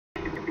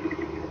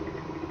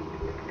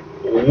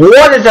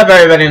What is up,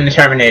 everybody in the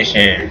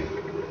Termination?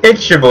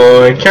 It's your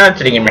boy, John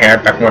City Gamer here,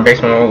 back from our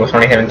basement Mogul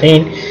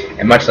 2017,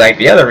 and much like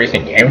the other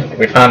recent games,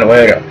 we found a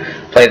way to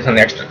play this on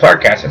the extra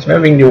podcast. It's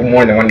maybe we can do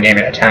more than one game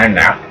at a time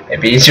now. It'd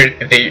be easier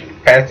if they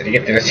faster to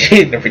get through the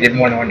season if we did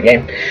more than one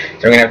game.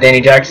 So we're gonna have Danny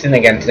Jackson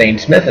against Zane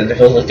Smith as it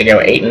feels like to go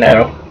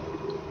 8-0.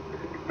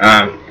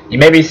 You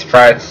may be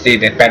surprised to see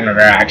that Ben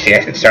Rivera actually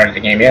hasn't started the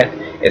game yet.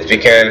 It's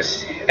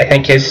because I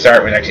think his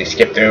start was actually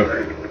skipped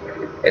over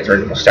his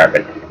original start,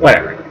 but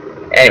whatever.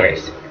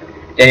 Anyways,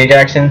 Danny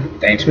Jackson,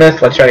 Zane Smith,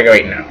 let's try to go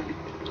 8-0.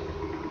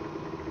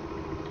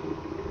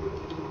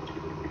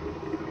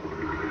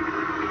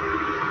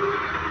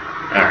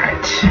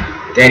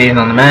 Alright, Danny's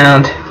on the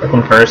mound,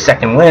 looking for a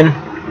second win.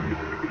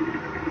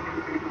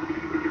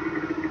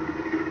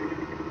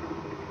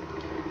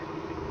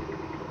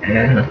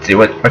 And let's see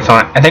what's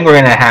on. I think we're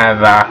gonna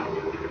have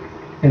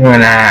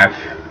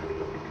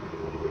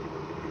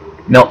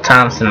Milt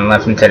Thompson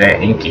left into the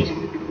Inky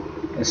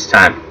this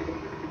time.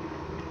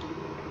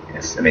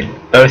 I mean,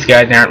 those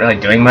guys aren't really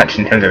doing much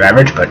in terms of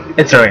average, but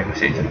it's early in the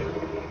season.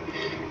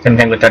 Same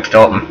thing with Dutch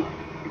Dalton.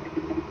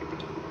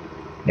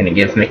 Gonna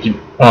give Nicky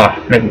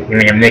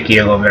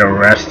a little bit of a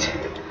rest.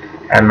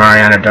 Have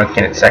Mariano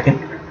Duncan at second,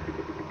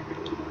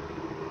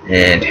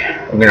 and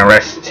we're gonna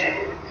rest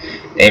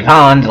Dave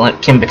Holland and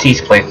let Kim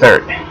Batiste play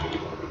third.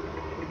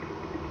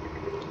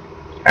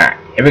 Alright,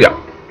 here we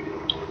go.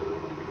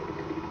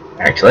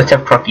 Actually, let's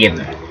have Crucky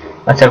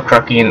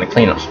in the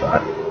cleanup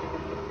spot.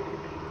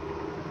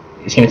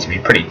 He seems to be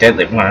pretty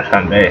deadly when he's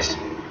on base.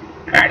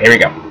 Alright, here we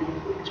go.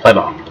 Let's play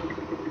ball.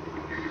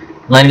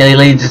 Lenny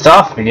leads us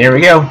off, and here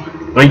we go.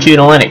 3-2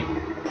 to Lenny.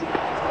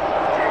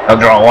 He'll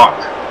draw a walk.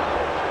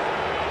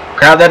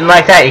 Crowd doesn't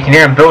like that. You can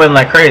hear him booing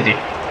like crazy.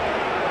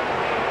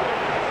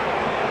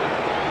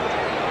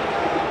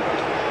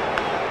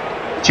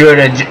 Two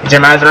to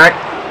Jim Eisenreich.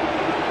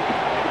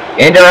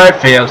 Into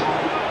right field.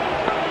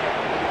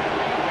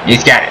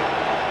 He's got it.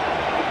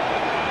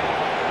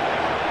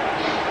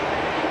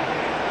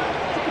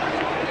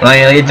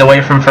 Lenny leads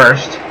away from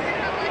first.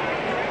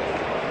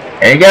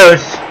 There he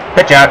goes.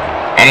 Pitch out.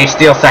 And he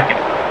steals second.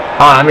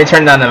 Hold on, let me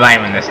turn down the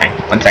volume on this thing.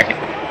 1 second.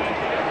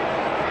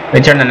 Let me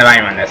turn down the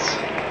volume on this,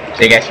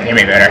 so you guys can hear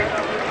me better.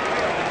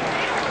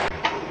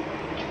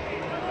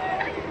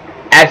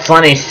 That's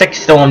Lenny's 6th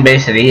stolen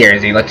base of the year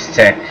as he looks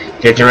to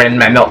get rid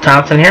of Milt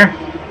Thompson here.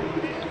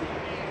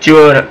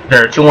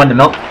 2-1 to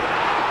Milt.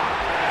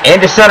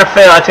 Into center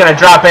field, it's going to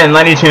drop in.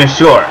 Lenny's going to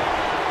score.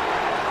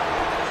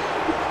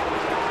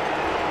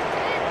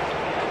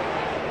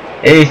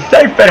 He's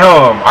safe at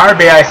home.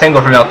 RBI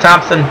single for Milt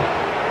Thompson.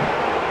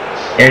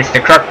 Here's the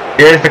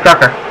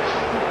Crucker.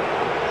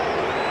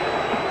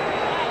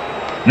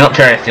 Milt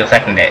tries to steal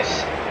second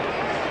base.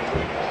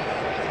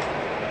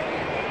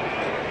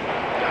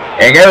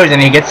 There he goes,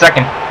 and he gets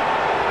second.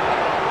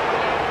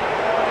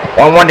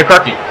 1-1 to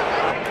Crucky.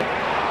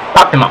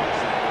 Popped him up.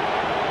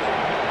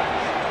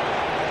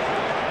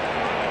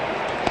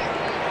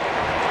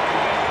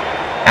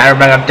 Now we're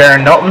back up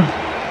Darren Dalton.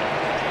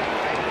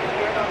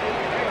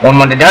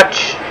 1-1 to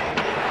Dutch.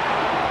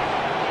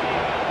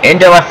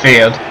 Into left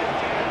field.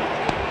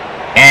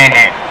 And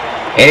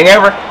hitting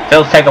over.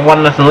 Phil's take a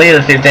 1-0 lead.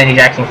 Let's see if Danny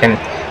Jackson can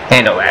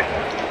handle that.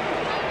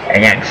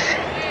 Against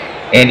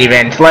Andy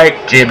Van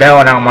Slyke, J. Bell,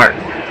 and Al Martin.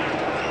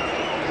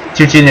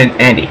 2-2 to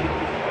Andy.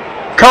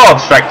 Called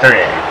strike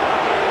 3.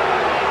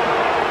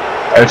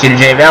 0-2 to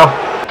J. Bell.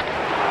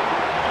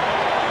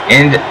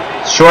 In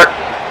short.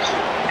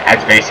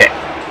 That's base hit.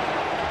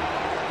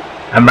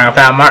 I'm bringing up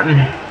Al Martin.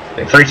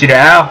 3-2 to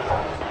Al.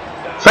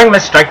 Swing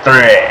miss, strike 3.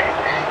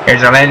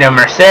 Here's Orlando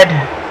Merced.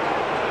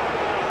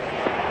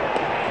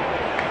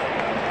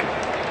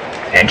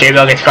 And J.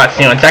 Bell gets caught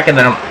stealing second.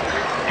 Then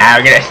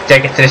we're going to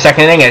take it to the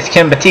second inning as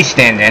Kim Batiste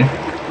stands in.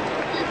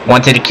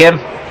 1-2 to Kim.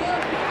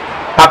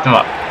 Popped him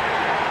up.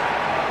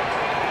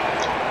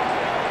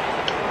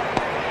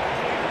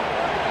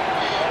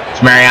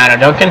 It's Mariano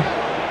Duncan.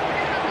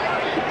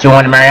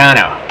 2-1 to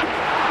Mariano.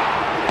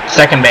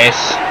 Second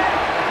base.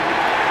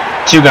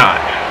 2 gone.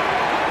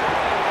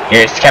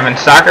 Here's Kevin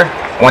Stocker.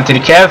 1-2 to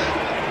Kev.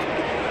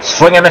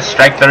 Swing and a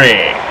strike 3.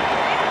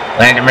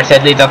 Orlando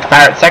Merced leads off the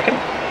Pirates second.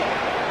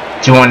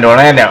 2-1 to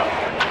Orlando.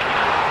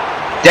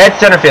 Dead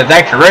center field,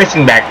 actually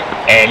racing back,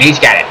 and he's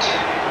got it.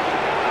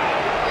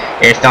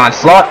 Here's Don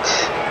Slot.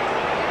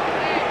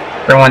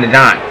 3-1 to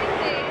Don.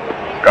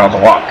 Draws a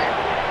walk.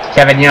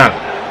 Kevin Young.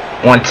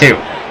 1-2.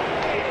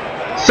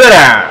 Sit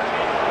down.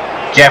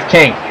 Jeff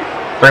King.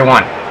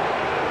 3-1.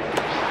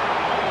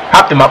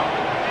 Popped him up.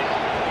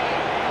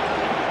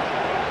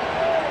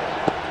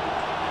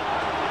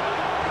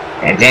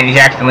 And Danny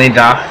Jackson leads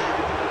off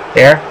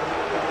there.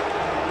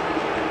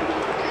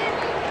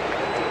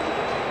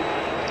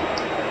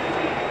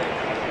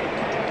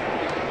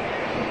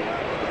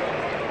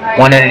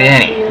 One into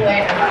Danny.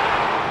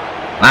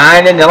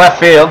 Line into left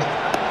field.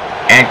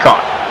 And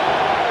caught.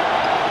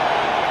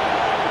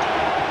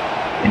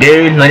 The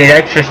dude, Lenny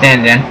Dexter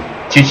stands in.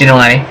 2-2 to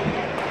Lenny.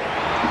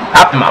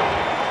 Popped him up.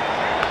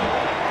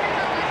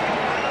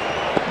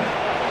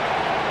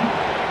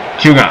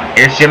 2 gone.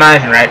 Here's Jim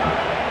Eisenreich.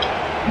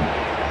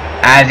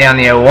 Ozzy on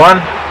the 0-1.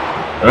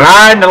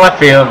 Line to left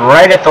field,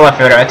 right at the left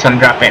fielder. That's going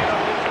to drop in.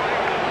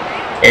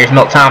 Here's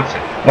Milt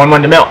Thompson.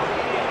 1-1 to Milt.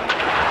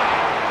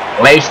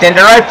 Laced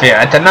into right field.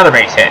 That's another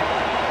base hit.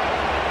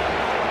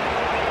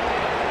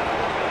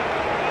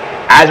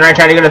 Eisenreich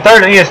trying to go to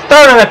third, and he is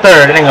third on the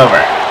third. Inning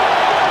over.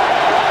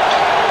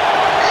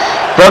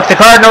 Broke the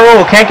Cardinal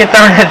rule. Can't get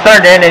thrown in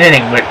third to end an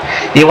inning, but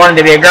he wanted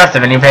to be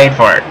aggressive, and he paid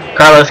for it.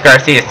 Carlos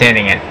Garcia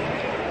standing in.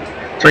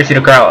 3-2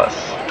 to Carlos.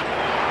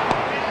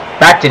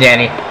 Back to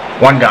Danny.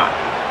 1 gone.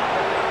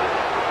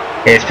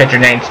 Here's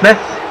pitcher Zane Smith.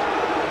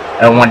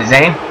 0-1 to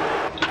Zane.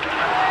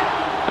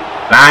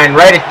 Line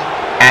right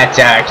at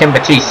Kim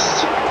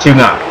Batiste. 2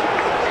 gone.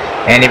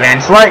 Andy Van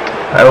Slyke.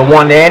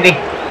 0-1 to Andy.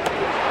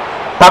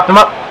 Popped him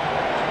up.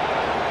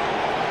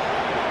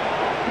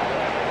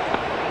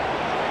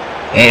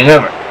 Inning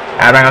over.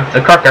 Out on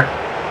to Crooker.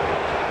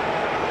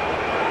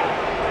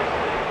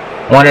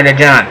 1 into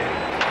John.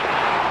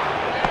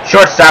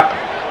 Shortstop.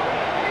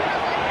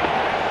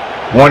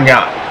 1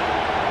 gone.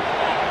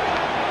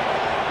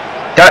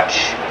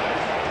 Dutch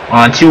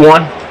on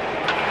 2-1.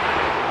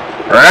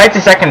 Right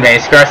to second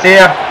base.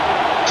 Garcia.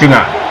 2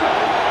 gone.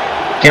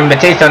 Kim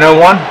Batiste on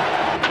 0-1.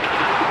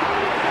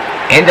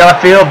 Into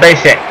left field.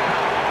 Base hit.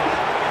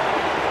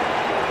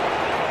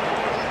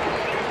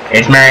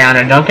 Here's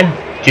Mariano Duncan.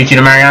 2-2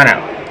 to Mariano.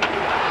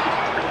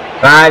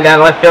 Line down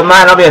left field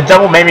line. That'll be a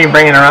double. Maybe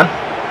bringing a run.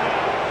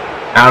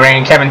 Now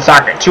bringing Kevin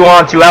Soccer. 2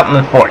 on, 2 out in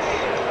the 4th.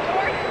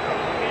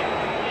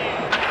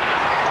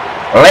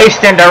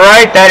 Laced into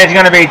right. That is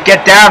going to be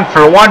get down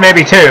for 1,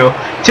 maybe 2.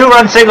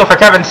 2-run single for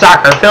Kevin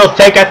Soccer. Phil's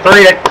take a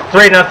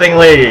 3-0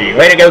 lead.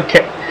 Way to go,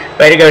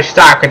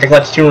 Stock with the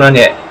clutch 2-run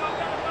hit.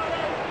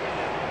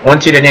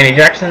 1-2 to Danny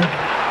Jackson.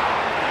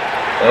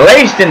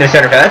 Laced into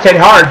center field. That's hit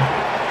hard.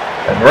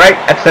 Right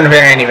at center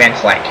field, Andy Van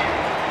Slyke.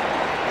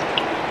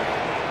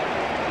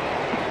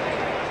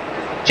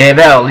 Jay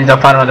Bell leads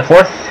off bottom of the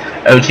 4th.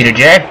 0-2 to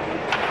Jay.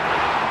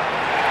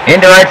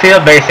 Into right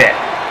field, base hit.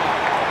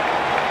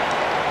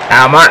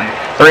 Al Martin,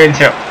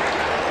 3-2.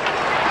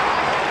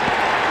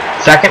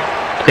 Second,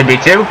 could be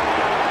 2.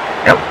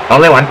 Nope,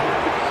 only 1.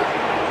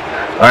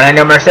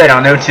 Orlando Merced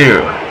on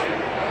 0-2.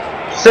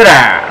 Sit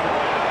down.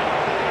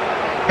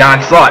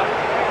 Don Slot.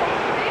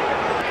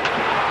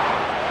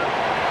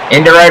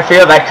 Into right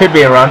field, that could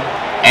be a run.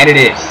 And it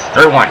is.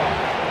 3-1.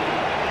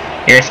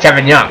 Here's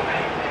Kevin Young.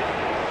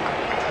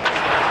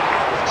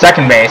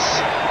 Second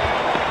base.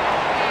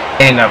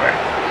 Inning over.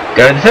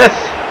 Go to the 5th.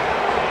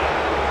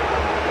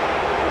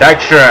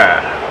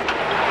 Dykstra.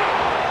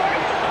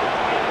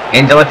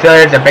 Into left field,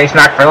 it's a base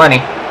knock for Lenny.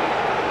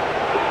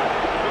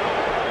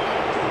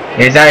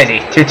 Here's Izzy.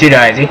 2-2 to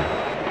Izzy.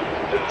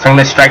 Swing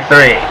this strike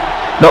 3.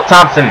 Milt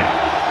Thompson.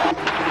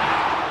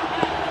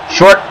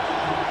 Short.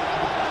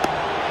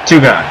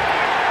 2 gone.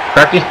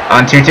 Berkey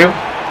on 2-2.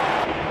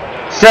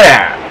 Sit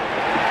down.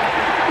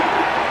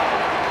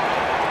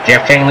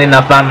 Jeff King leading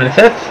off bottom of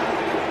the 5th.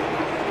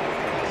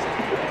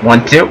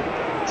 1-2.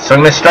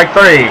 Swing this strike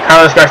 3.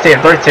 Carlos Garcia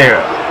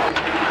 3-2.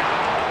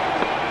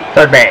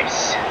 Third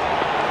base.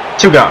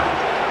 2 gone.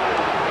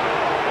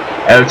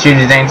 0-2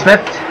 to Zane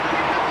Smith.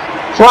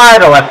 Fly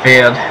to left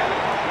field.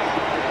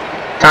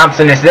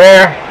 Thompson is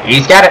there.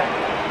 He's got it.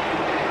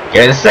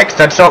 Go to the 6th.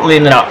 That's Schultz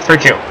leading it off.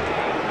 3-2.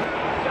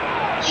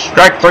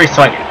 Strike 3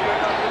 swinging.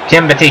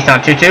 Kim Batiste on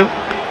 2-2.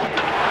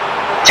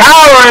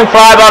 Towering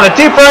fly ball to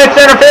deep right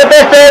center field.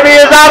 This baby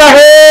is out of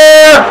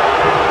here.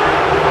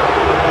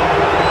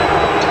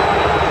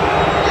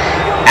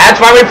 That's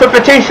why we put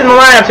Batiste in the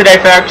lineup today,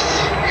 folks.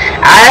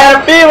 I had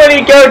a feeling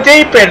he'd go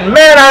deep, and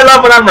man, I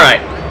love when I'm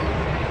right.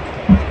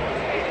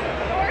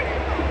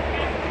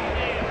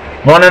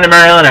 1 into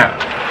Mariano.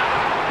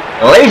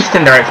 Laced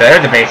into right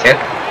there, the base hit.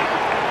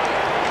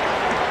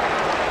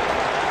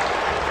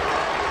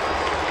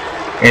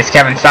 Here's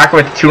Kevin Stocker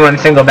with a 2-run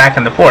single back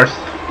in the 4th.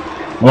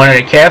 1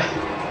 into Kev.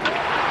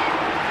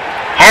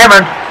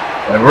 Hammered.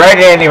 Right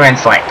at Andy Van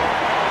Slyke.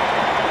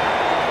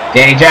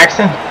 Danny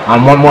Jackson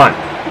on 1-1.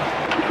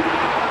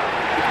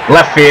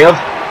 Left field.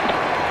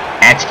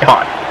 That's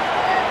caught.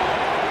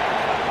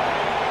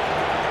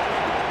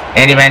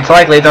 Andy Van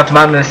Slyke leads off the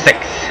bottom of the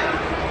 6th.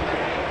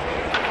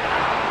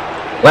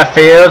 Left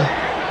field.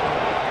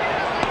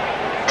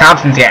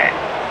 Thompson's got it.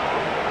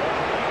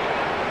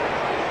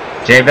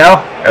 Jay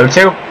Bell,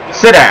 0-2.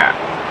 Sit down.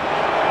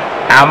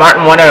 Al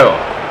Martin, 1-0.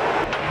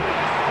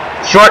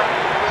 Short.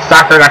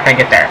 Stocker not going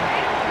to get there.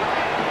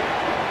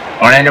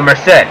 Orlando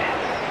Merced.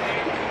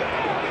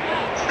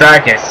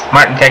 Strikers.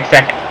 Martin takes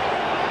second.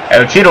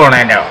 0-2 to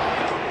Orlando.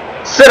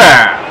 Sit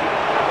down.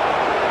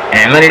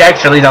 And Lenny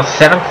Dykstra leads off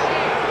the 7th.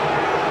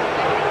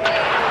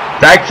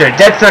 Dykstra,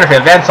 dead center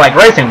field. Van Slyke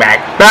racing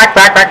back. Back.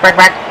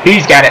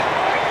 He's got it.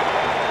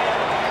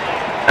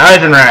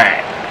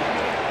 Eisenreich.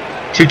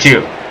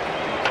 2-2.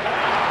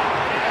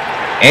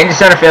 Into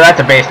center field. That's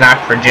a base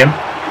knock for Jim.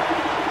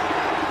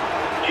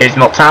 Here's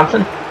Milt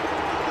Thompson.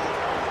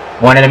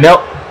 1 in the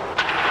Milt.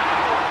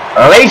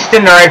 Laced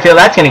into right field.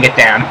 That's going to get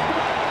down.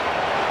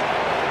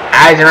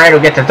 Eisenreich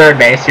will get to third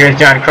base. Here's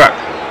John Crook.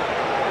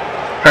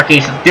 Crook,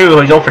 he's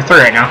 0 for 3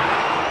 right now.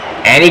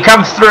 And he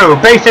comes through.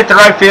 Base hit to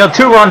right field.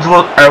 1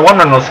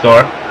 run will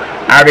score.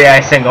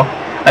 RBI single.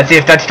 Let's see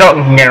if Dutch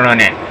Dalton can get a run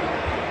in.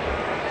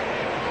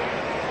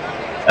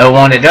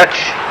 0-1 to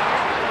Dutch.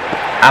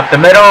 Up the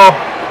middle.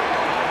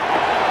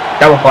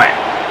 Double play.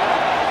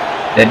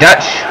 The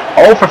Dutch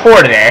 0 for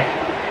 4 today,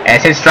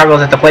 as his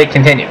struggles at the plate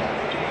continue.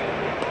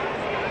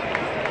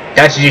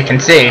 Dutch, as you can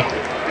see,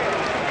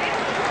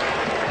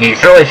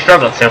 he's really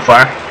struggled so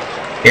far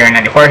here in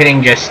 94,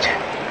 hitting just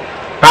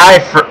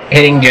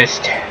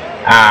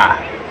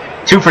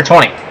 2 for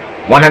 20,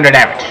 100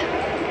 average.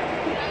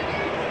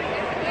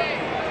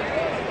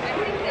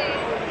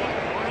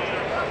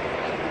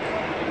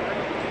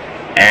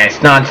 And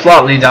Snon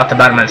Slot leads off the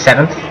bottom of the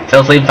 7th.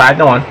 Phil's lead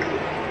 5-1.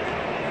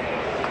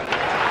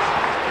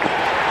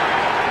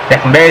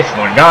 Second base,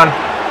 1 gone.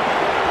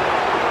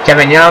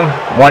 Kevin Young,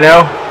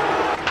 1-0.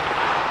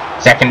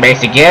 Second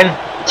base again,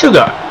 2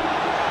 gone.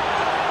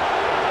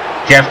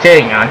 Jeff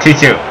King on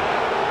 2-2.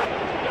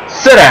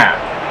 Sit down.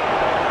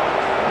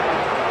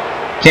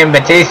 Kim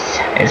Batiste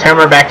is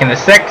homer back in the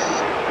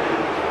 6th.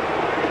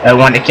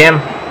 1 to Kim.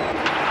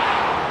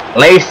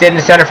 Laced in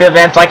the center field.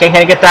 Van Slyke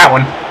can't get that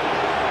one.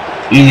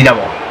 Easy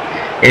double.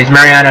 Here's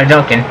Mariano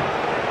Duncan.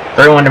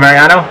 3-1 to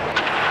Mariano.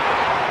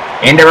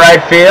 Into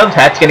right field.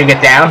 That's going to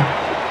get down.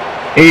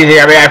 Easy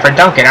RBI for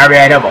Duncan.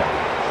 RBI double.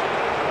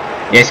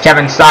 Here's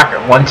Kevin Stocker.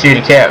 1-2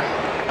 to Kev.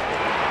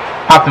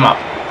 Pop him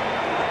up.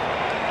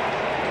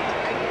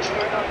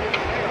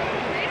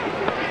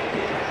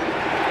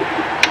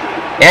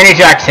 Danny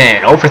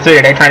Jackson. 0 for 3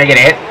 today, trying to get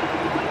a hit.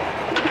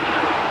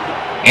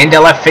 Into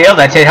left field.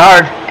 That's hit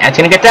hard. That's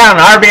going to get down.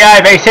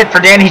 RBI base hit for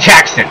Danny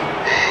Jackson.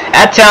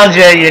 That tells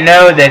you, you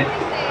know that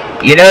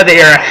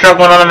you're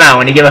struggling on the mound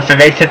when you give up a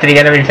base hit to the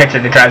enemy pitcher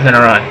that drives in a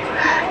run.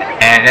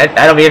 And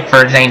that'll be it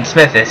for Zane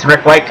Smith as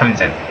Rick White comes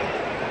in.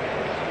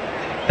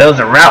 Bills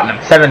are routing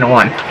him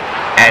 7-1.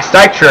 As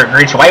Steicher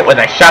reaches White with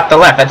a shot to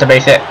left. That's a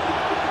base hit.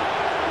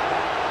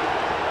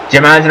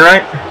 Jim Eisen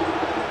right.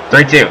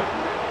 3-2.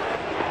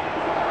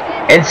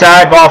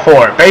 Inside, ball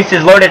 4.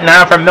 Bases loaded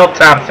now from Milt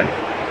Thompson.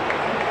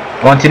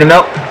 1-2 to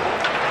Milt.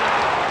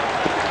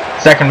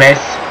 Second base.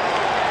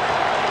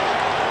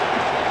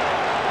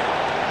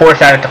 4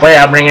 shot at the plate.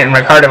 I'll bring it in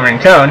Ricardo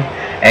Rincon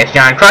as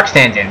John Kruk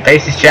stands in.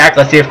 Bases checked.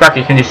 Let's see if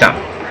Krucky can do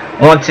something.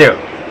 1-2.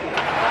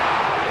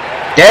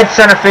 Dead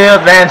center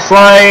field. Van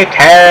Slyke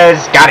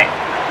has got it.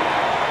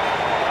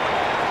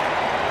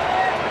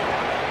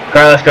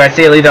 Carlos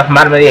Garcia leads off the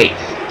bottom of the 8th.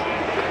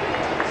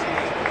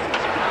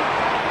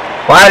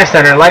 Fly to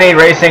center. Lenny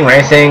racing,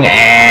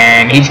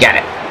 and he's got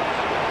it.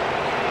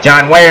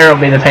 John Ware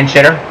will be the pinch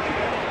hitter.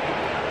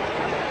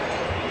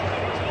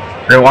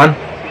 3-1.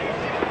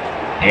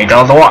 And he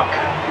draws a walk.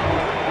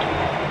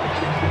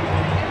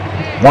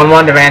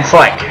 1-1 to Van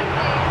Slyke.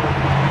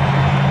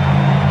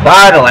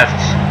 Fly to left.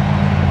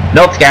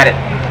 Milt's got it.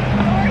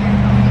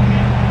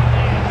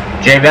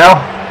 J. Bell.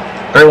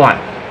 3-1.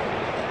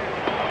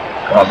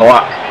 Draws a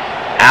walk.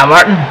 Al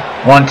Martin.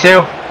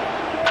 1-2.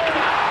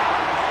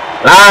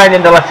 Line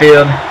into left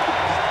field.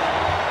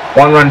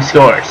 1 run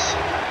scores.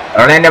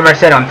 Orlando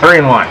Merced on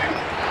 3-1.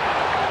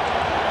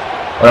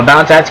 Little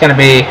bounce. That's going to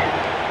be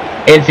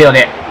infield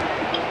hit.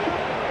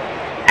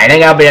 I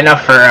think that'll be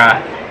enough for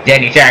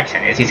Danny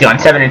Jackson, as he's gone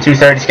 7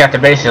 2/3. He's got the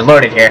bases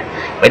loaded here.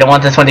 We don't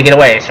want this one to get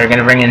away, so we're going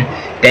to bring in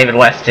David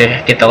West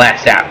to get the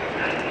last out.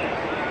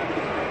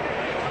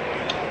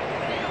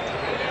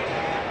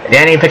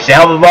 Danny pitched a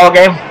hell of a ball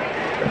game.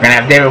 We're going to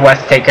have David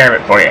West take care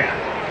of it for you.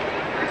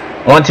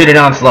 1-2 to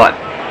Don Slot.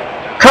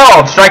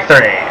 Called, strike 3.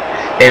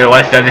 David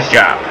West does his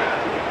job.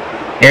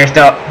 Here's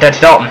Dutch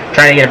Dalton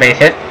trying to get a base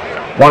hit.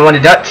 1-1 to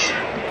Dutch.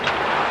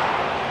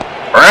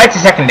 Right to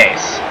second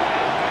base.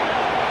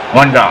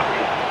 1 gone.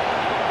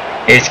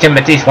 Here's Kim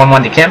Batiste.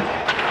 1-1 to Kim.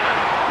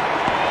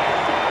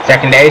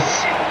 Second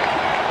base.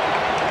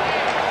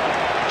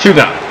 2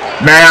 gone.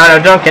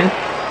 Mariano Duncan.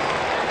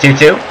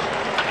 2-2.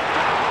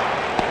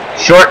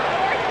 Short.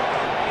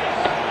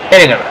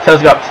 Hitting him.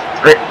 Hills go up.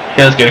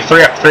 Hills goes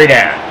 3 up, 3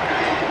 down.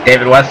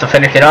 David West will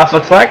finish it off,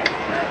 looks like.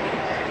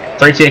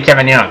 3-2 to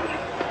Kevin Young.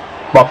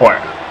 Ball 4.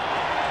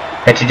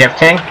 Pitch to Jeff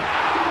King.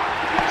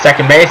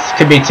 Second base.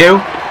 Could be 2.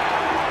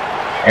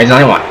 There's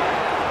only 1.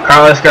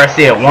 Carlos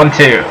Garcia.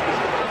 1-2.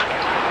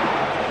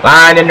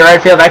 Line into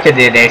right field. That could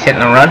be a day's hitting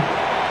the run.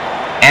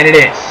 And it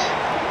is.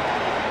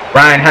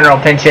 Brian Hunter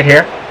will pinch hit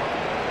here.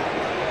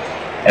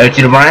 0-2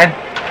 to Brian.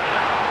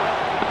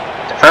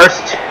 To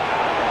first.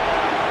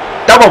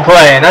 Double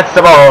play, and that's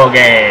the ball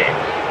game.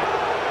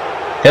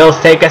 Bills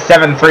take a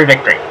 7-3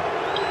 victory.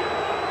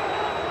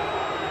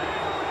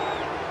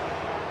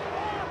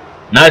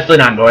 Nicely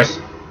done, boys.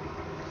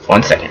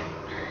 1 second.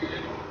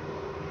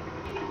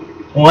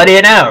 What do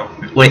you know?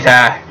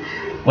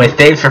 With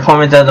Dave's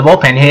performance out of the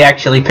bullpen, he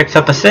actually picks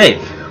up a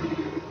save.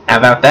 How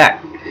about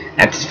that?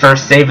 That's his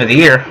first save of the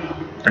year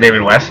for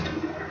David West.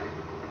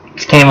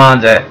 Just came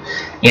on to,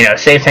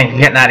 save things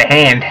getting out of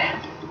hand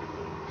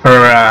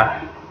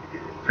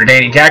for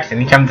Danny Jackson.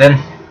 He comes in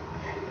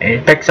and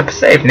he picks up a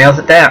save, nails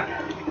it down.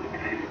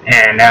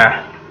 And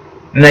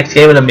the next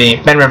game will be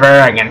Ben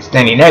Rivera against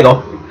Danny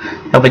Nagel.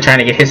 He'll be trying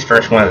to get his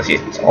first one of the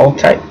season. So hold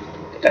tight.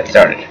 Get that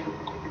started.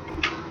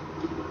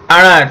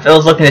 Alright,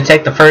 Phil's looking to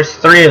take the first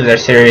 3 of their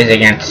series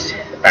against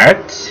the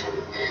Pirates.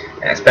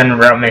 And it's Ben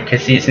Rivera make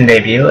his season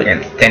debut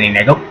against Danny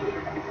Nagel.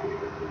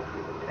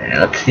 And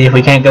let's see if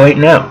we can't go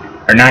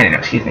 8-0. Or 9-0,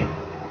 excuse me.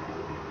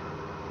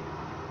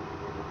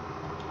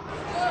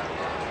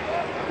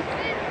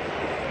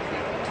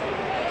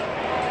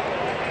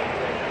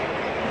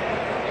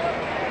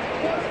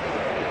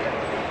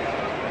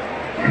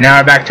 And now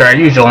we're back to our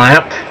usual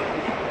lineup.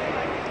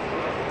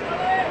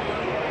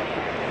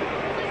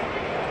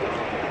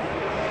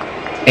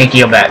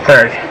 Inky will bat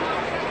third.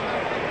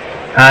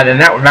 Then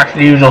that we're back to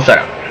the usual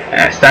setup.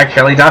 Stack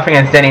leads off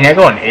against Danny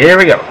Nagel, and here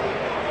we go.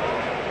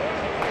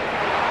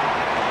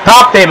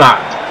 Pop them up.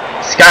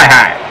 Sky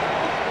high.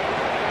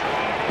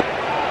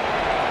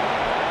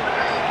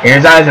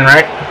 Here's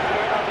Eisenreich.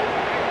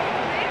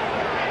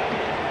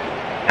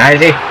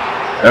 Eisy.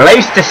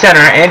 Lace to center.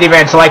 Andy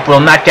Van Slyke will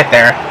not get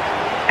there.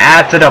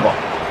 That's a double.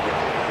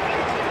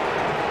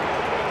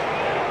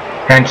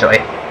 Potentially.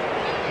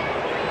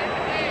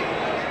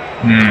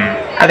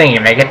 I think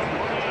you can make it.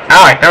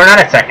 Alright, thrown out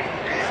at second.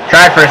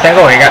 Tried for a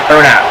single, he got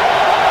thrown out.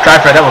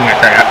 Tried for a double, and got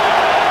thrown out.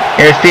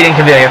 Here's Pete and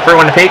Cavilla.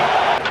 3-1 to Pete.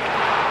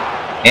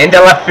 Into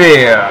left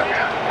field.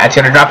 That's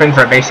going to drop in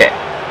for a base hit.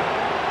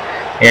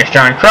 Here's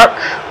John Crook.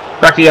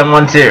 Crucky on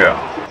 1-2.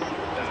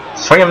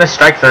 Swing him to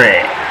strike 3.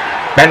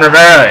 Ben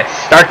Rivera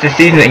starts the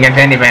season against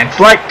Andy Van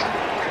Slyke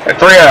at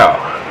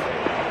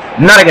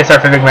 3-0. Not against our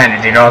big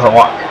advantage, he draws a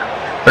walk.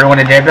 3-1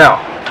 to Jay Bell.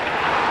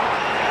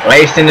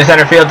 Laced into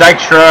center field,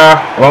 Dykstra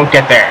won't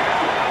get there.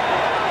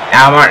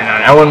 Al Martin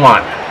on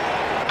 0-1.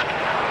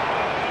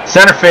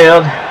 Center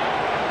field,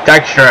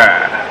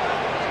 Dykstra.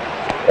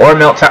 Or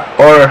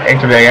or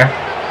Incavilla.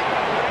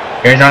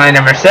 Here's only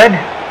number said.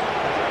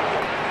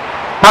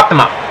 Pop them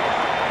up.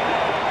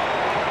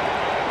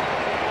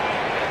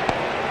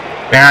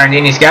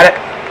 Barandini's got it.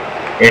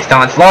 Here's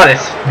Stalin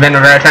Slaughtis. Ben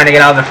Rivera trying to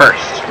get out of the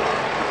first.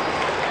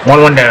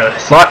 1-1 to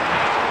Slot.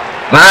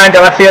 Line to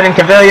left field in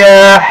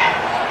Cavilla.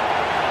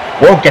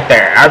 Won't get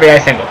there.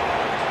 RBI single.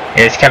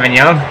 Here's Kevin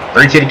Young.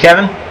 3-2 to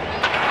Kevin.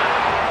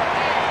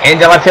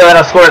 Into left field,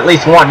 that'll score at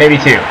least 1, maybe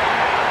 2.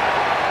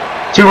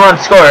 2-run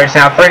scores,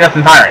 now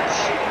 3-0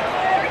 Pirates.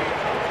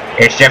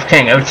 Here's Jeff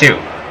King, 0-2.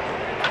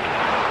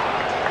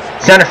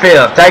 Center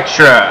field,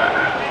 Dykstra.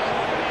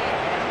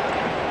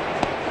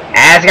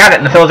 Has got it,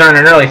 and the Phils are in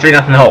an early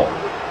 3-0 hole.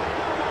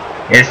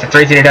 Here's the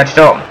 3-2 to Dutch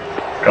Dalton.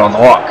 Drawing the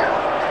walk.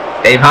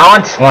 Dave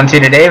Hollins,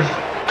 1-2 to Dave.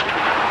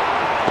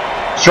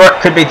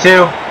 Short could be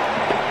 2.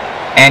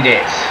 And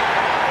is.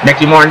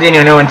 Mickey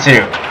Morandino,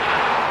 0-2.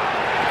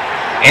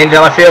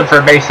 Into left field for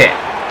a base hit.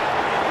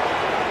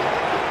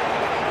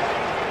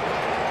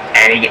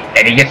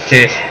 And he gets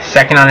to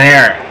second on an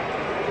error.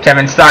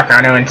 Kevin Stocker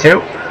on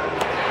 0-2.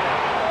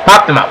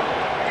 Popped him up.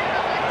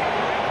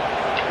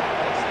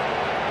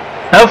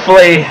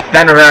 Hopefully,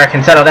 Ben Rivera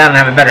can settle down and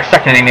have a better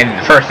second inning than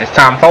the first as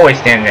Tom Foley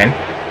stands in.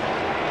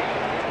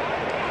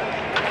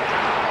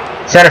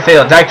 Center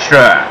field,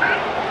 Dykstra.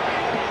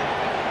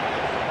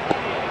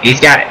 He's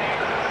got it.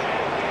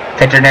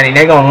 Pitcher Danny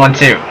Nagel on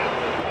 1-2.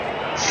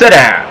 Sit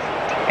down.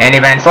 Andy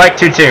Van Slyke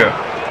 2-2.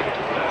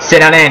 Sit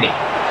down Andy.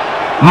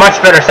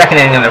 Much better second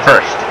inning than the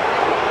first.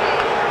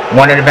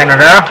 1 to Ben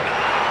Rivera.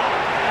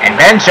 And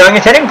Ben showing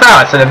his hitting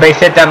prowess with a base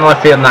hit down the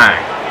left field line.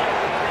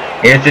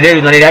 Here's the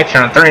dude, Lenny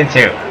Dykstra on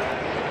 3-2.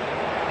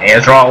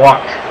 Here's raw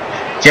walk.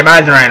 Jim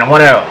Eisenreich on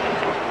 1-0.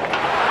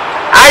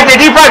 I did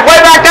deep right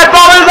way back. That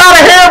ball is out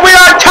of here. We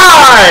are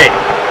tied.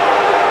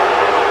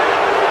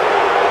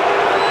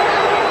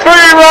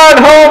 3-run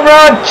home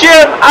run,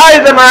 Jim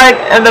Eisenreich,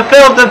 and the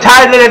Phils have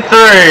tied it at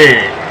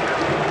 3.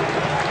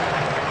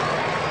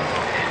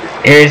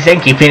 Here's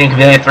Zinke, Pete and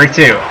Cavilla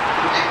 3-2.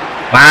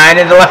 Line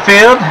into left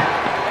field.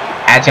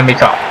 That's gonna be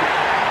caught.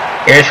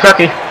 Here's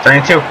Crookie,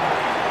 3-2.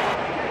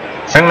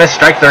 Swing miss,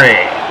 strike 3.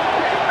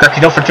 Crookie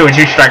 0 for 2 with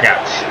 2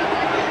 strikeouts.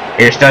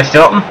 Here's Dutch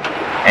Dalton.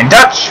 And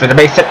Dutch with a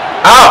base hit.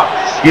 Oh,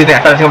 excuse me, I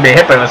thought it was gonna be a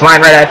hit, but it was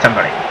lined right at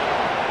somebody.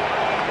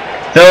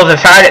 Phils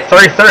have tied at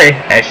 3-3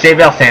 as Shea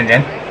Bell stands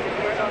in.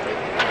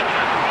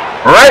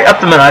 Right up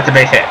the middle, that's a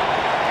base hit.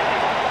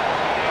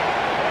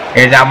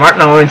 Here's Al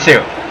Martin on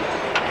 1-2.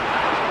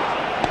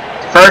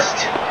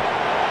 First,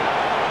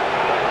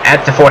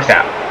 that's the fourth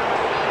out.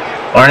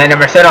 Lauren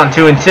number set on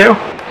 2-2.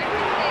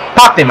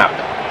 Popped him up.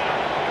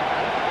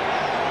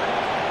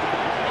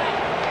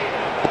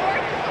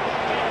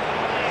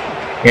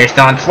 Here's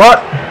Don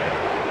Slot.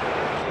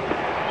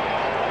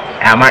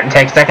 Al Martin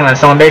takes second on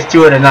stolen base,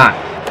 2 to 9.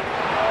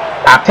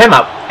 Popped him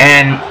up,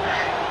 and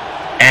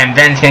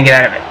Ben's gonna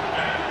get out of it.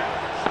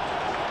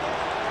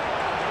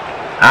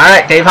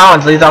 Alright, Dave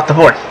Hollins leads off the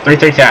fourth.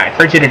 3-3 tie.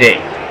 3-2 to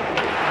Dave.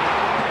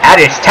 That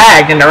is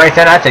tagged into right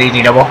center. That's an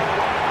easy double.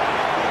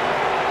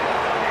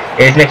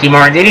 Here's Mickey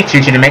Morandini.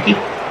 2-2 to Mickey.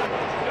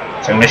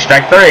 So miss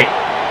strike 3.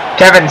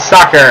 Kevin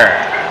Stocker.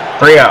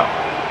 3-0.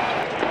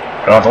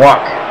 Draws a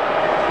walk.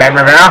 Ben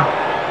Rivera.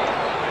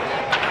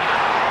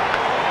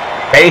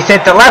 Base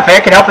hit to left.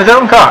 It could help his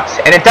own cause.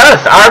 And it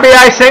does.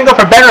 RBI single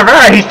for Ben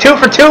Rivera. He's 2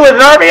 for 2 with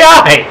an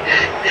RBI.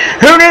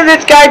 Who knew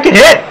this guy could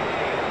hit?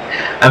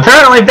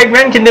 Apparently, big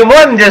men can do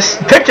more than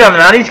just pitch on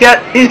him.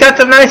 He's got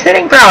some nice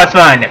hitting prowess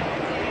behind him.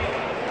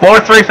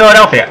 4-3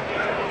 Philadelphia.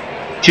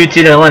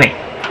 2-2 to Lenny.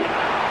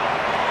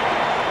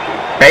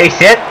 Base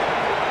hit.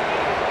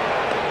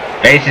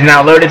 Base is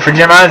now loaded for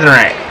Jim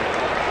Eisenreich.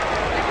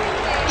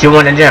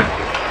 2-1 to Jim.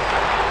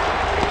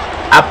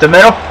 Up the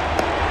middle.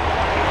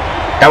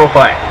 Double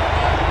play.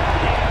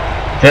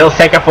 Phil's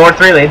take a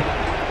 4-3 lead.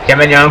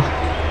 Kevin Young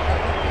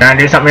trying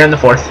to do something here in the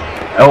fourth.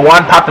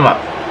 0-1, popped him up.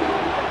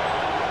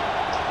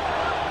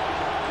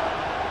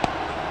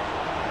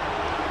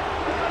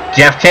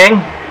 Jeff King.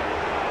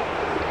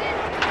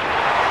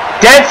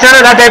 Dead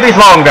center, that baby's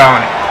long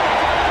gone.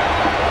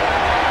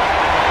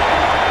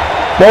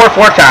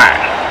 4-4 tie.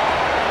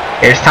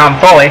 Here's Tom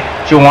Foley,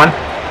 2-1.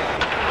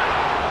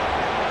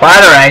 By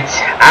the right,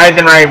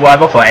 Eisenreich will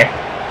have a play.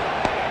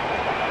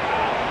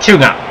 2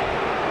 gone.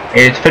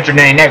 Here's pitcher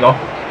Danny Nagel.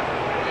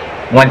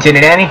 1-2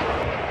 to Danny.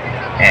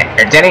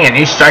 And Denny, and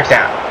he strikes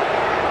out.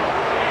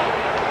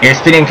 Here's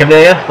Speeding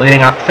Cavilla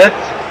leading off the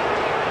 5th.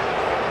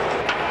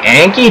 And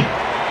Yankee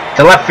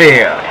to left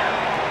field.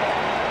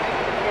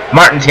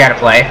 Martin's got to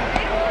play.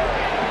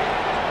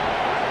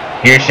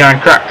 Here's Sean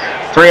Kruk.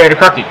 3-0 to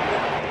Crucky.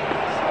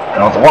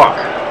 Draws the walk.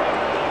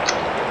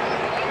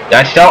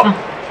 Dutch Dalton.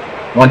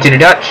 1-2 to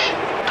Dutch.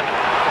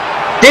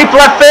 Deep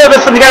left field.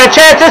 This one's got a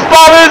chance. This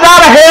ball is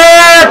out of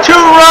here.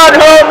 2-run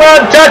home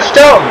run. Dutch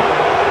Dalton.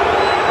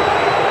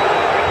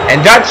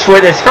 And Dutch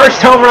with his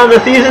first home run of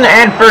the season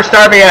and first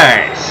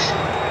RBIs.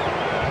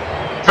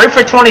 3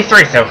 for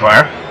 23 so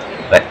far.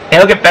 But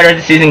he'll get better as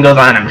the season goes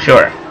on, I'm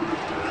sure.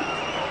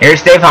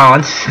 Here's Dave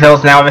Hollins.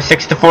 Phil's now have a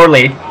 6-4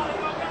 lead.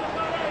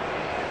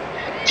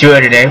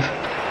 2-0 to Dave.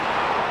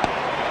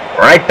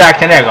 Right back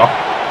to Nagel.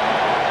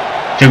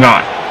 2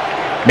 gone.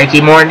 Mickey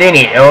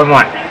Morandini,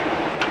 0-1.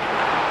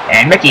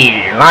 And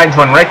Mickey lines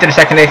one right to the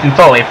second base and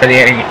Foley for the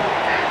inning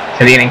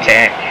to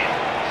end.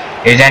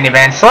 Here's Andy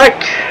Van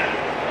Slyke.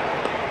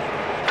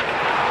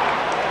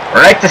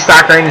 Right to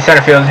Stocker in the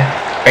center field.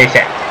 Base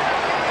hit.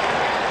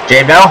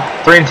 Jay Bell,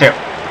 3-2.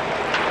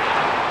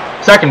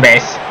 Second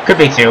base. Could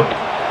be 2.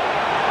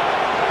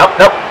 Oh,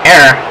 nope.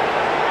 Error.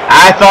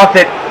 I thought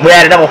that we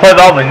had a double play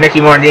ball, but Mickey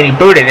Morandini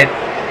booted it.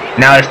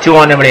 Now there's 2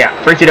 on, nobody out.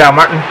 3-2 down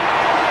Martin.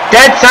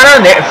 Dead center,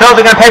 and the Phils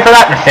are going to pay for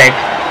that mistake.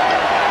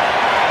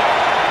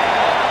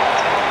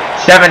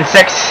 7-6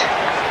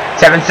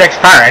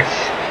 Pirates.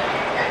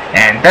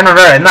 And Ben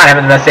Rivera is not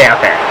having the best day out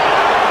there.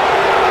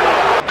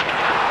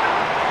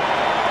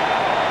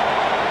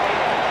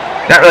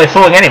 Not really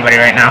fooling anybody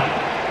right now.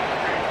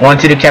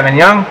 1-2 to Kevin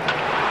Young.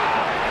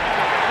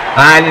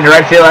 Line into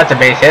right field, that's a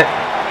base hit.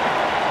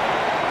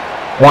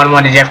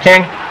 1-1 to Jeff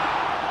King.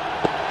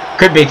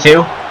 Could be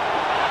 2.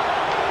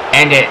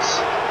 And is.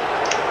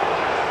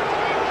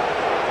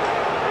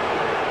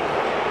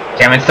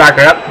 Kevin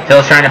Stocker up.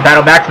 Phil's trying to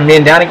battle back from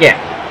being down again.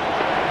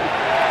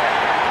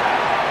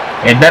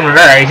 And Ben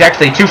Rivera, he's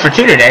actually 2 for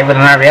 2 today with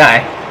an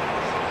RBI.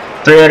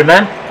 3-0 to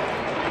Ben.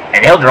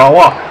 And he'll draw a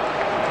walk.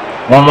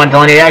 1-1 to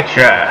Lenny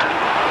Extra.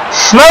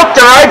 Smoke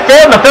to right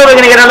field, and the Phils are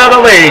going to get another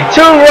lead.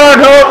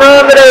 2-run home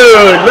run the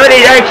dude.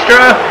 Lenny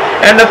Extra,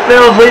 and the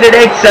Phils lead at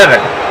 8-7.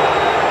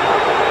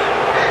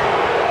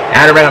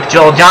 Now to bring up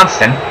Joel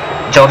Johnston.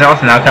 Joel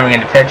Johnson now coming in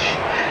to pitch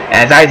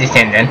as Izzy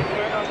stands in.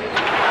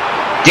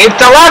 Deep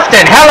to left,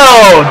 and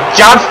hello,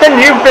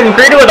 Johnston. You've been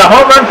greeted with a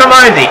home run from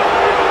Izzy.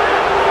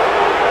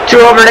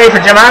 2 over today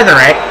for Jim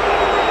Eisenreich.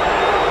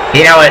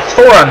 You know, it's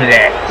 4 on the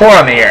day. 4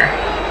 on the year.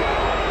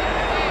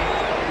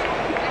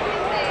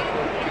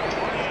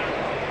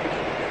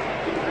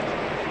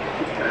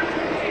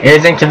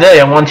 Here's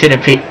Incavilla, 1-2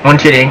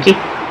 to Inky.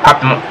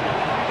 Popped him up.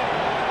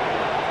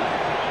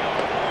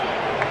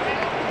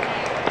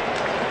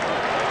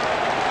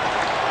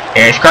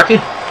 Here's Crucky.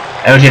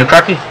 0-2 to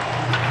Crucky.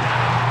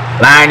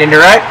 Line into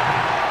right.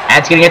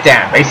 That's gonna get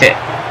down. Base hit.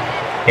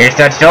 Here's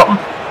Dutch Dalton.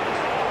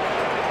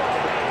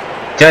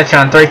 Dutch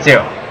on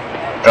 3-2.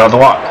 Draws the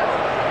walk.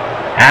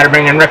 Now to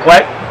bring in Rick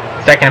White.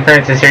 Second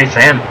appearance of the series for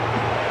him.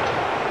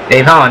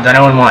 Dave Hollins on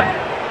 0-1.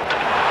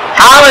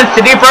 Hollins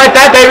to deep right.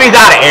 That baby's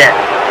out of here.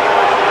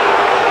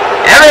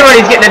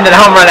 Everybody's getting into the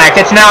home run act.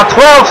 It's now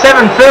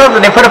 12-7 Phils,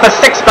 and they put up a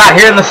 6 spot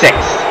here in the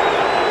 6th.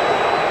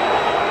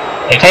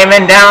 They came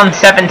in down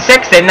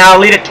 7-6. They now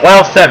lead at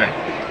 12-7.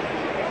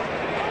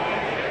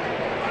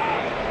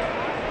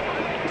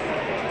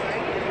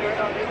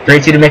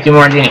 (3-2 to Mickey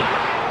Morandini.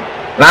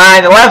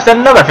 Line to left, and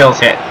another Phils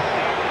hit.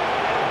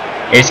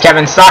 Here's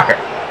Kevin Stocker.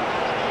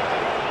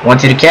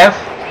 1-2 to Kev.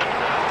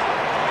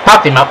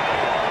 Popped him up.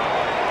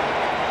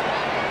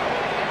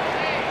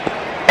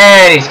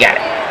 And he's got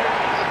it.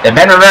 The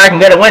Ben Rivera can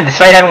get a win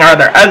despite having a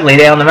rather ugly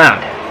day on the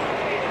mound.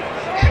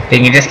 He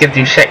can just get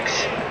through 6.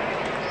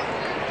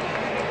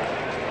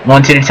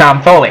 1-2 to Tom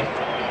Foley.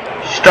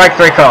 Strike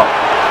 3 call.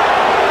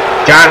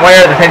 John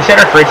Ware, the pinch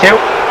hitter, 3-2.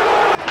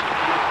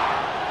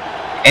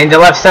 Into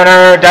left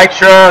center,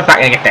 Dykstra, not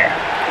gonna get there.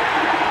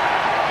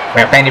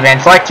 We have Andy Van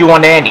Slyke,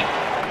 2-1 to Andy.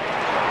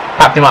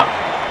 Popped him up.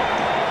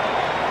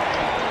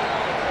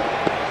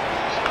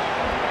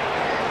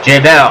 J.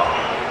 Bell.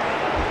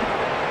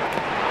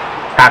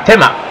 Popped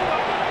him up.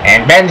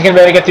 And Ben's going to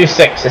be able to get through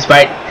 6,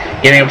 despite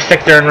giving up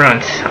 6 earned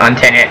runs on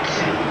 10 hits.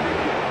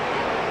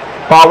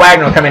 Paul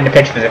Wagner will come in to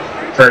pitch for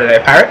the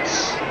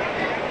Pirates.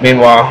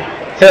 Meanwhile,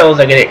 Phil's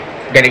are going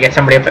to get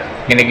somebody up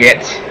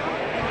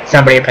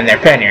in their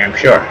pen here, I'm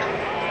sure.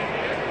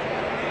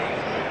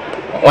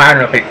 Well, I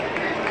don't know if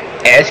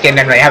this game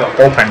doesn't really have a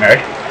bullpen mode.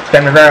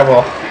 Ben Rivera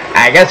will,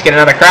 I guess, get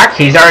another crack.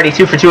 He's already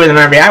 2 for 2 with an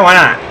RBI. Why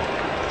not?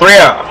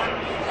 3-0.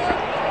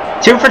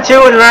 2 for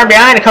 2 with an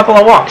RBI and a couple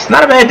of walks.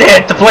 Not a bad day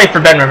at the plate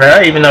for Ben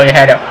Rivera, even though he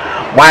had a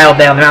wild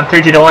day on the mound,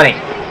 3-2 to Lenny.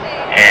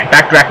 And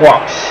back-to-back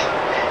walks.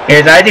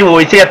 Here's Izzy. Will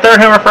we see a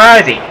third homer for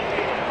Izzy?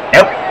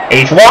 Nope.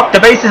 He's walked. The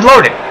base is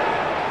loaded.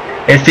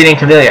 Here's Pete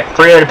Cavilla.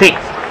 3-0 to Pete.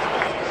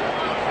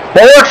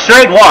 4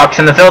 straight walks,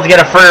 and the Phils get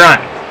a free run.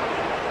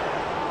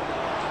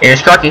 Here's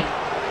Krukey.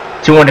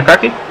 2-1 to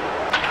Krukey.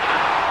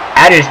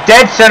 At his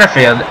dead center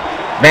field,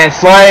 Van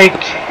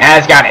Slyke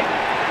has got it.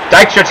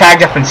 Dykstra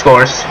tagged up and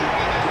scores.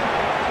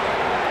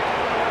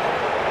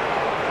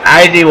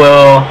 Izzy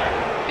will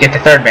get to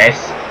third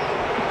base.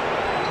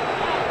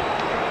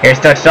 Here's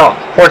Dutch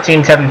Dalton.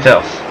 14-7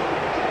 Phils.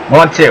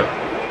 1-2.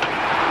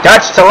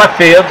 Dutch to left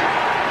field.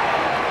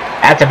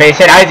 At the base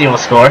hit, Izzy will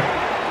score.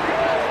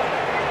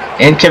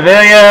 And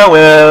Cavilla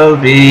will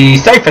be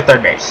safe at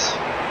third base.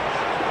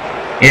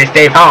 Here's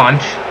Dave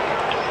Holland.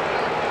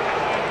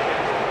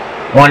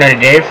 1-0 to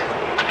Dave.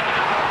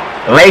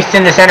 Laced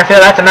into center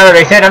field. That's another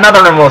base hit.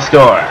 Another one will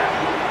score.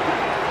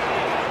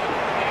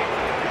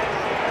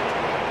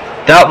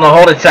 Dalton will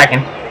hold at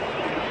second.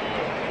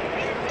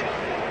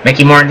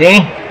 Mickey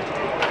Morandini.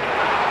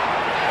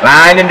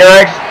 Line into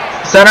right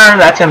center.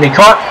 That's going to be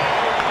caught.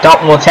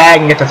 Dalton will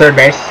tag and get to third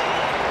base.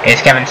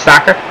 Here's Kevin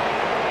Stocker.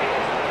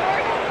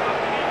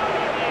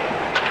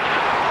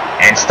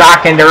 And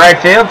Stock into right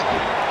field.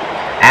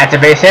 At the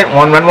base hit.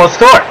 1 run will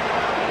score.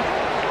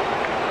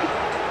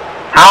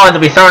 Holland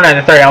will be thrown at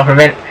the third. That'll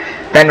prevent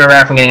Ben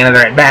Rivera from getting another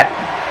at bat.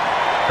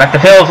 But the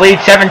Phils lead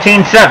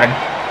 17-7.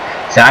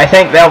 So I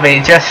think they'll be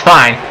just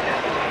fine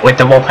with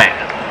the bullpen.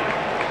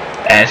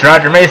 As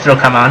Roger Mason will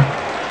come on.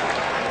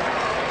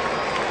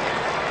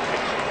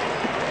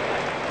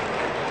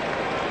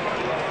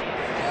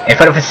 They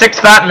put up a 6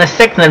 spot in the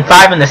 6th and then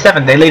 5 in the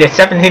 7th. They lead at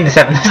 17-7.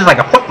 This is like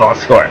a football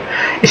score.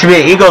 It should be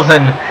an Eagles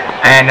and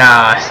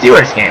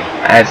Steelers game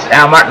as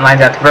Al Martin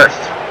lines out the first.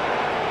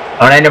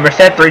 On end number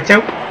set,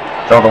 3-2.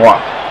 Throw the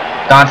walk.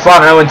 Don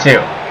Slaughter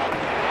 0-2.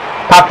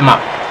 Popped him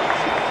up.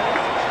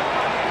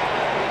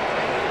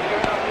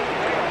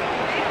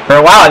 For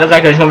a while, it looked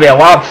like there was going to be a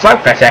wild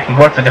slugfest back and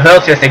forth, but the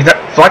Phils just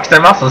flexed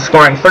their muscles,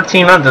 scoring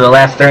 13 runs in the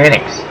last 3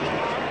 innings.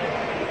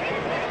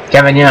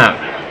 Kevin Young.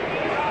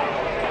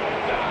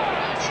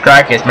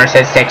 Strike as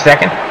Mercedes takes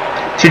second.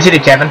 2-2 to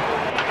Kevin.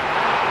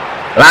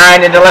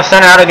 Line into left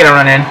center. That'll get a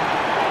run in.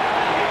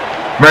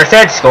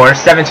 Mercedes scores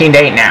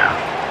 17-8 now.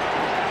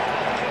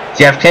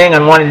 Jeff King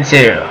on 1-2.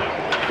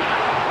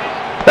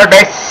 Third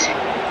base.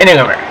 Inning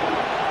over.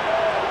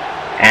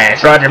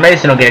 As Roger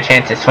Mason will get a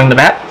chance to swing the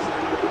bat.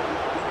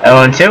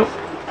 0-2.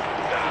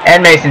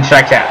 And Mason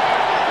strikes out.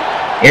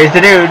 Here's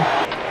the dude.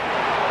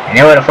 And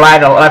he'll hit a fly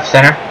to left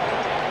center.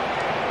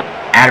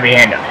 Out to be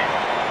handled.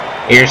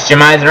 Here's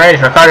Jim Eisen right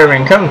as Ricardo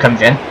Rincon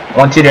comes in.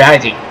 1-2 to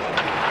Izzy.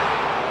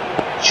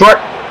 Short.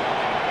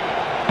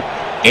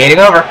 Hitting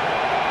over.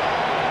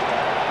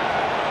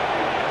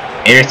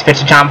 Here's the pitch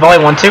to Tom Foley.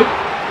 1-2.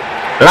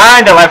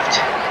 Line to left.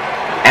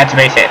 That's a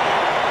base hit.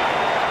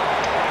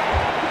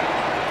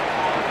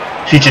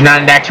 Future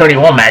non-DAC Tony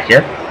Womack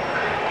here.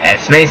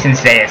 As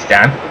Mason's day is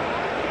done.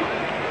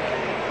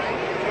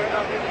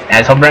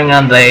 As he'll bring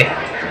on the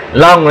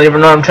long reliever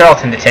Norm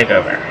Charlton to take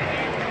over.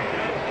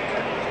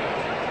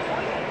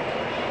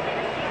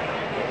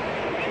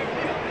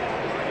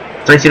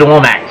 Three-2 to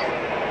Womack.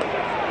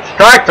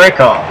 Strike 3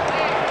 call.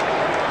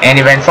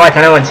 Andy Van Slyke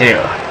on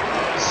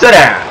 0-2. Sit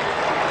down.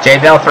 J.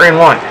 Bell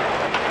 3-1.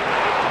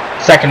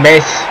 Second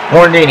base,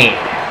 Morandini.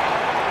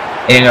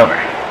 Hitting over.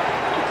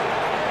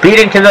 Pete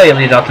and Cavilla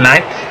leads off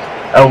tonight.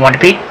 0-1 to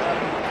Pete.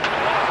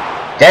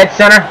 Dead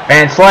center,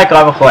 Van Slyke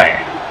off a play.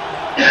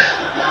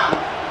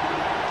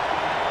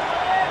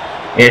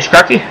 Here's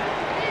Krukey.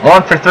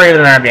 1 for 3 with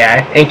an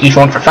RBI. Inky's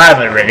 1 for 5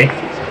 with a Ribby.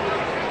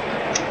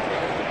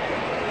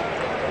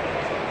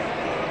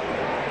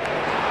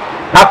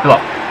 Popped him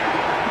up.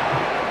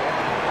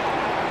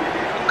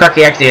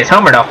 Krukey actually has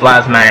homered off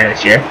Lyles Minor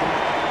this year.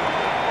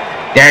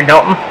 Darren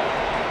Dalton.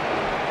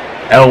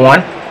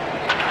 0-1.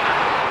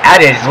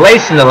 That is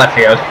laced in the left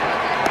field.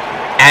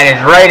 That is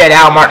right at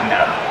Al Martin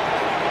though.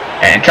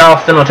 And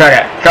Charleston will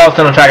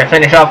try to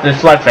finish off this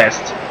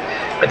slugfest.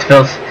 But the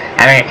Phils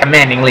having a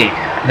commanding lead.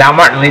 Al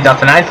Martin leads off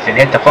the ninth and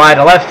hit the fly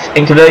to left.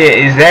 Incavilla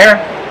is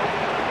there.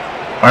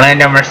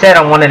 Orlando Merced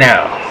on 1-0.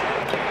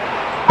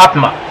 Pop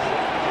him up.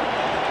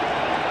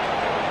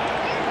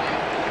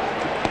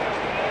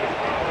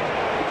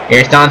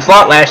 Here's Don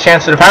Slott, last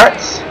chance for the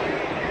Pirates.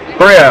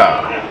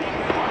 Brio.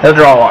 He'll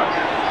draw a walk.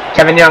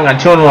 Kevin Young on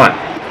 2-1.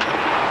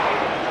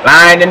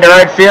 Lined into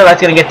right field.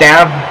 That's going to get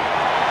down.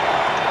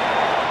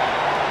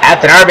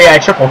 That's an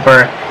RBI triple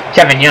for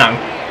Kevin Young.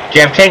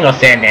 Jeff King will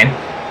stand in.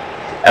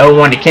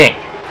 0-1 to King.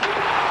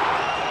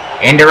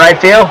 Into right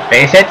field.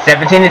 Base hit.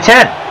 17 to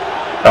 10.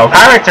 So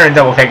Pirates are in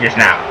double figures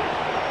now.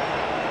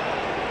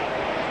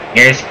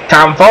 Here's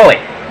Tom Foley.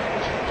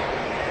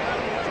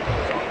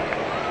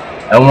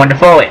 0-1 to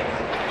Foley.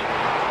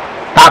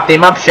 Popped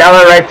him up,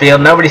 shallow right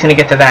field. Nobody's going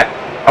to get to that.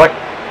 Oh,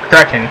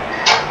 correction.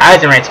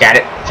 Eisenwright's got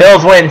it.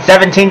 Phils win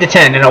 17 to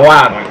 10 in a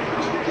wild one.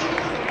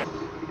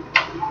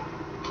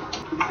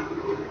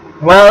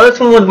 Well, this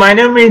one was by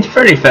no means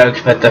pretty,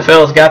 folks, but the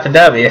Phils got the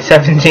W,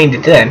 17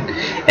 to 10,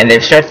 and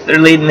they've stretched their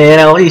lead in the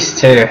NL East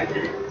to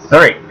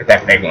 3 with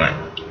that big one.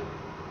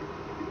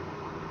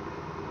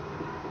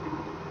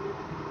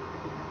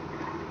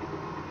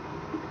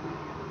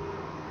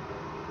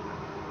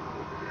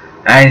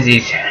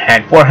 He's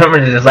had 4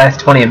 homers in his last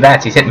 20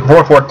 at-bats. He's hitting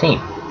 .414.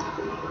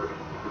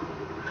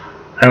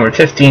 Homered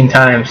 15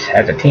 times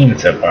as a team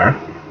so far.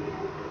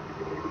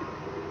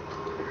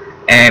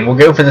 And we'll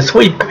go for the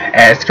sweep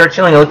as Kurt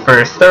Schilling will look for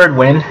his 3rd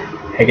win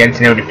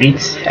against no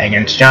defeats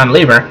against John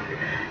Lieber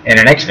in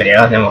our next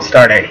video. And then we'll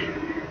start a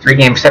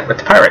 3-game set with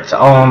the Pirates,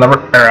 all on the a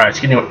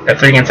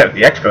 3-game set with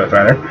the Expos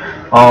rather,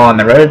 all on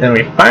the road. Then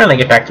we finally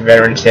get back to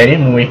Veterans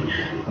Stadium when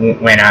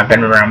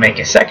Ben Romero make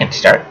his 2nd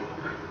start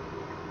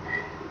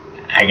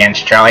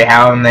against Charlie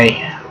Howe and the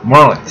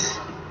Marlins.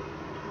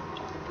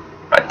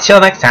 But till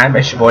next time,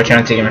 it's your boy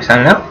John T.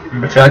 signing out.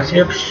 If you like this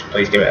video,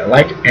 please give it a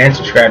like and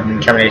subscribe to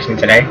Determination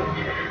today.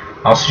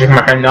 Also check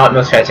my friend Noah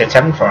Mills at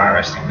 7 for our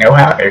wrestling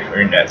know-how if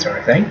you're into that sort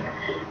of thing.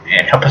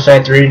 And help us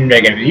out to read and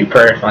make a review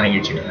per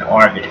finding YouTube and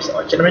or videos that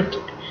are legitimate.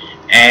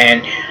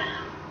 And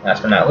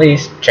last but not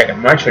least, check out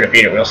my Twitter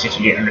feed at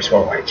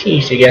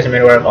RealCCG_YT so you guys are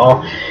made aware of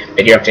all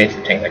video updates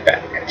and things like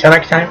that. And until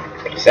next time,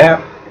 peace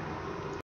out.